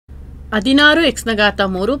16 ಎಕ್ಸ್ನ ಘಾತ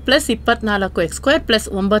 3 plus 24 X square plus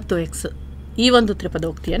 9 X ಈ ಒಂದು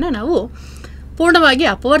ತ್ರಿಪದೋಕ್ತಿಯನ್ನು ನಾವು ಪೂರ್ಣವಾಗಿ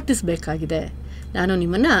ಅಪವರ್ತಿಸಬೇಕಾಗಿದೆ. ನಾನು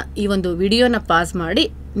ನಿಮ್ಮನ್ನು ಈ ಒಂದು ವಿಡಿಯೋನ ಪಾಸ್ ಮಾಡಿ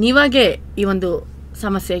ನೀವಾಗೇ ಈ ಒಂದು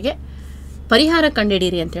ಸಮಸ್ಯೆಗೆ ಪರಿಹಾರ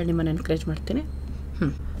ಕಂಡುಹಿಡಿಯಿರಿ ಅಂತೇಳಿ ನಿಮ್ಮನ್ನು ಎನ್ಕರೇಜ್ ಮಾಡ್ತೀನಿ.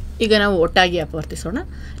 ಈಗ ನಾವು ಒಟ್ಟಾಗಿ ಅಪವರ್ತಿಸೋಣ.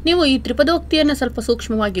 ನೀವು ಈ ತ್ರಿಪದೋಕ್ತಿಯನ್ನು ಸ್ವಲ್ಪ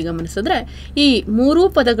ಸೂಕ್ಷ್ಮವಾಗಿ ಗಮನಿಸಿದ್ರೆ ಈ ಮೂರೂ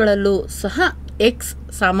ಪದಗಳಲ್ಲೂ ಸಹ ಎಕ್ಸ್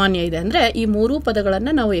ಸಾಮಾನ್ಯ ಇದೆ. ಅಂದರೆ ಈ ಮೂರೂ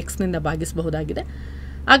ಪದಗಳನ್ನು ನಾವು ಎಕ್ಸ್ನಿಂದ ಭಾಗಿಸಬಹುದಾಗಿದೆ.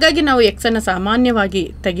 ಹಾಗಾಗಿ ನಾವು ಎಕ್ಸನ್ನು ಸಾಮಾನ್ಯವಾಗಿ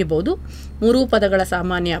ತೆಗಿಬೋದು. ಮೂರೂ ಪದಗಳ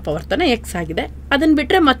ಸಾಮಾನ್ಯ ಅಪವರ್ತನ ಎಕ್ಸ್ ಆಗಿದೆ. ಅದನ್ನು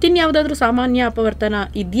ಬಿಟ್ಟರೆ ಮತ್ತಿನ್ಯಾವುದಾದ್ರೂ ಸಾಮಾನ್ಯ ಅಪವರ್ತನ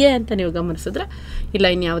ಇದೆಯೇ ಅಂತ ನೀವು ಗಮನಿಸಿದ್ರೆ ಇಲ್ಲ,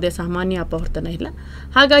 ಇನ್ಯಾವುದೇ ಸಾಮಾನ್ಯ ಅಪವರ್ತನ ಇಲ್ಲ.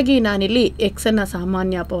 ಹಾಗಾಗಿ ನಾನಿಲ್ಲಿ ಎಕ್ಸನ್ನು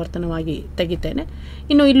ಸಾಮಾನ್ಯ ಅಪವರ್ತನವಾಗಿ ತೆಗಿತೇನೆ.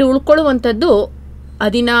 ಇನ್ನು ಇಲ್ಲಿ ಉಳ್ಕೊಳ್ಳುವಂಥದ್ದು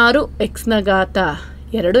 16 ಎಕ್ಸ್ನ ಘಾತ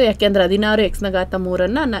 2, ಯಾಕೆಂದರೆ 16 ಎಕ್ಸ್ನ ಘಾತ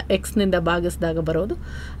 3 ಎಕ್ಸ್ನಿಂದ ಭಾಗಿಸಿದಾಗ ಬರೋದು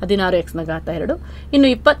 16 ಎಕ್ಸ್ನ ಘಾತ 2. ಇನ್ನು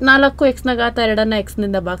 24 ಎಕ್ಸ್ನ ಘಾತ 2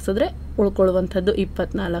 ಎಕ್ಸ್ನಿಂದ ಭಾಗಿಸಿದ್ರೆ ಉಳ್ಕೊಳ್ಳುವಂಥದ್ದು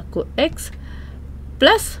 24 ಎಕ್ಸ್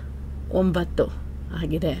ಪ್ಲಸ್ 9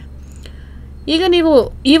 ಆಗಿದೆ. ಈಗ ನೀವು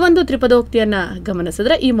ಈ ಒಂದು ತ್ರಿಪದೋಕ್ತಿಯನ್ನು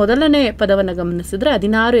ಗಮನಿಸಿದ್ರೆ ಈ ಮೊದಲನೇ ಪದವನ್ನು ಗಮನಿಸಿದ್ರೆ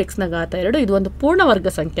 16 ಎಕ್ಸ್ನ ಘಾತ 2 ಇದು ಒಂದು ಪೂರ್ಣವರ್ಗ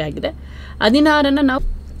ಸಂಖ್ಯೆ ಆಗಿದೆ. 16 ನಾವು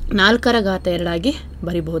 4ರ ಘಾತ 2 ಆಗಿ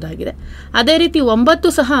ಬರಿಬಹುದಾಗಿದೆ. ಅದೇ ರೀತಿ 9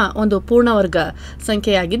 ಸಹ ಒಂದು ಪೂರ್ಣವರ್ಗ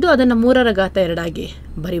ಸಂಖ್ಯೆಯಾಗಿದ್ದು ಅದನ್ನು 3ರ ಘಾತ 2 ಆಗಿ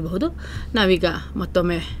ಬರಿಬಹುದು. ನಾವೀಗ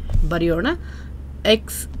ಮತ್ತೊಮ್ಮೆ ಬರೆಯೋಣ.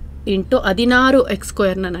 ಎಕ್ಸ್ ಇಂಟು 16 ಎಕ್ಸ್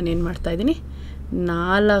ಸ್ಕ್ವೇರ್ನ ನಾನೇನು ಮಾಡ್ತಾಯಿದ್ದೀನಿ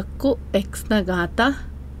 4 ಎಕ್ಸ್ನ ಘಾತ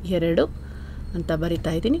 2 ಅಂತ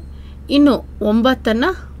ಬರಿತಾ ಇದ್ದೀನಿ. ಇನ್ನು 9ನ್ನು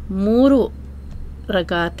 3ರ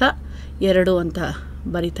ಘಾತ 2 ಅಂತ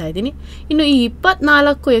ಬರಿತಾ ಇದ್ದೀನಿ. ಇನ್ನು ಈ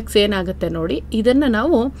 24 ಎಕ್ಸ್ ಏನಾಗುತ್ತೆ ನೋಡಿ, ಇದನ್ನು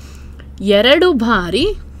ನಾವು 2 ಬಾರಿ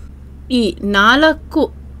ಈ 4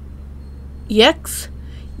 ಎಕ್ಸ್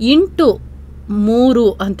ಇಂಟು 3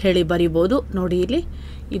 ಅಂಥೇಳಿ ಬರಿಬೋದು. ನೋಡಿ ಇಲ್ಲಿ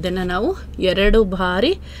ಇದನ್ನು ನಾವು 2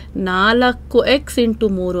 ಬಾರಿ 4 ಎಕ್ಸ್ ಇಂಟು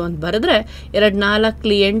 3 ಅಂತ ಬರೆದ್ರೆ 2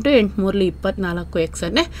 4 8 8 3 24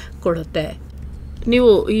 ಎಕ್ಸನ್ನೇ ಕೊಡುತ್ತೆ.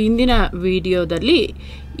 ನೀವು ಈ ಹಿಂದಿನ ವಿಡಿಯೋದಲ್ಲಿ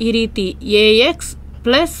ಈ ರೀತಿ ಎ ಎಕ್ಸ್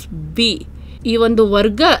ಪ್ಲಸ್ ಬಿ ಈ ಒಂದು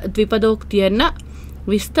ವರ್ಗ ದ್ವಿಪದೋಕ್ತಿಯನ್ನು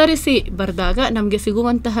ವಿಸ್ತರಿಸಿ ಬರೆದಾಗ ನಮಗೆ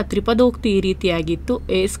ಸಿಗುವಂತಹ ತ್ರಿಪದೋಕ್ತಿ ಈ ರೀತಿಯಾಗಿತ್ತು.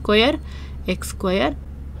 A square X square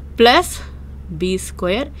plus B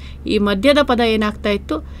square. ಈ ಮಧ್ಯದ ಪದ ಏನಾಗ್ತಾ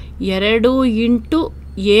ಇತ್ತು 2 into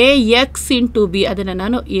A X into B, ಅದನ್ನು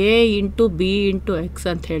ನಾನು A into B into X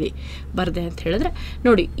ಅಂತ ಹೇಳಿ ಬರೆದೆ ಅಂತ ಹೇಳಿದ್ರೆ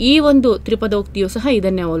ನೋಡಿ ಈ ಒಂದು ತ್ರಿಪದೋಕ್ತಿಯು ಸಹ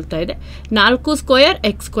ಇದನ್ನೇ ಹೋಲ್ತಾ ಇದೆ. 4 ಸ್ಕ್ವಯರ್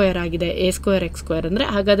ಎಕ್ಸ್ ಸ್ಕ್ವಯರ್ ಆಗಿದೆ. ಎ ಸ್ಕ್ವಯರ್ ಎಕ್ಸ್ ಸ್ಕ್ವಯರ್ ಅಂದರೆ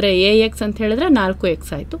ಹಾಗಾದರೆ ಎ ಎಕ್ಸ್ ಅಂತ ಹೇಳಿದ್ರೆ 4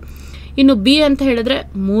 ಎಕ್ಸ್ ಆಯಿತು. ಇನ್ನು ಬಿ ಅಂತ ಹೇಳಿದ್ರೆ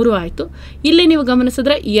 3 ಆಯಿತು. ಇಲ್ಲಿ ನೀವು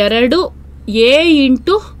ಗಮನಿಸಿದ್ರೆ 2 ಎ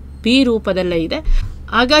ಇಂಟು ಬಿ ರೂಪದಲ್ಲೇ ಇದೆ.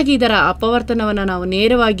 ಹಾಗಾಗಿ ಇದರ ಅಪವರ್ತನವನ್ನು ನಾವು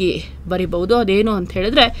ನೇರವಾಗಿ ಬರಿಬಹುದು. ಅದೇನು ಅಂತ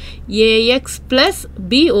ಹೇಳಿದ್ರೆ A X plus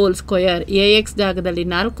B whole square. A X ಜಾಗದಲ್ಲಿ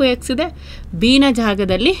 4 ಎಕ್ಸ್ ಇದೆ, ಬಿನ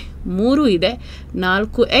ಜಾಗದಲ್ಲಿ 3 ಇದೆ.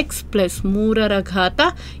 4 ಎಕ್ಸ್ ಪ್ಲಸ್ 3ರ ಘಾತ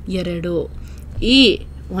 2 ಈ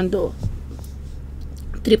ಒಂದು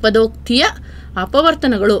ತ್ರಿಪದೋಕ್ತಿಯ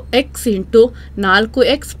ಅಪವರ್ತನಗಳು X into 4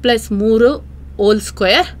 X plus 3 whole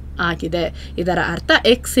square ಆಗಿದೆ. ಇದರ ಅರ್ಥ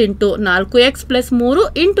X into 4 X plus 3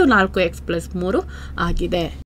 into 4 X plus 3 ಆಗಿದೆ.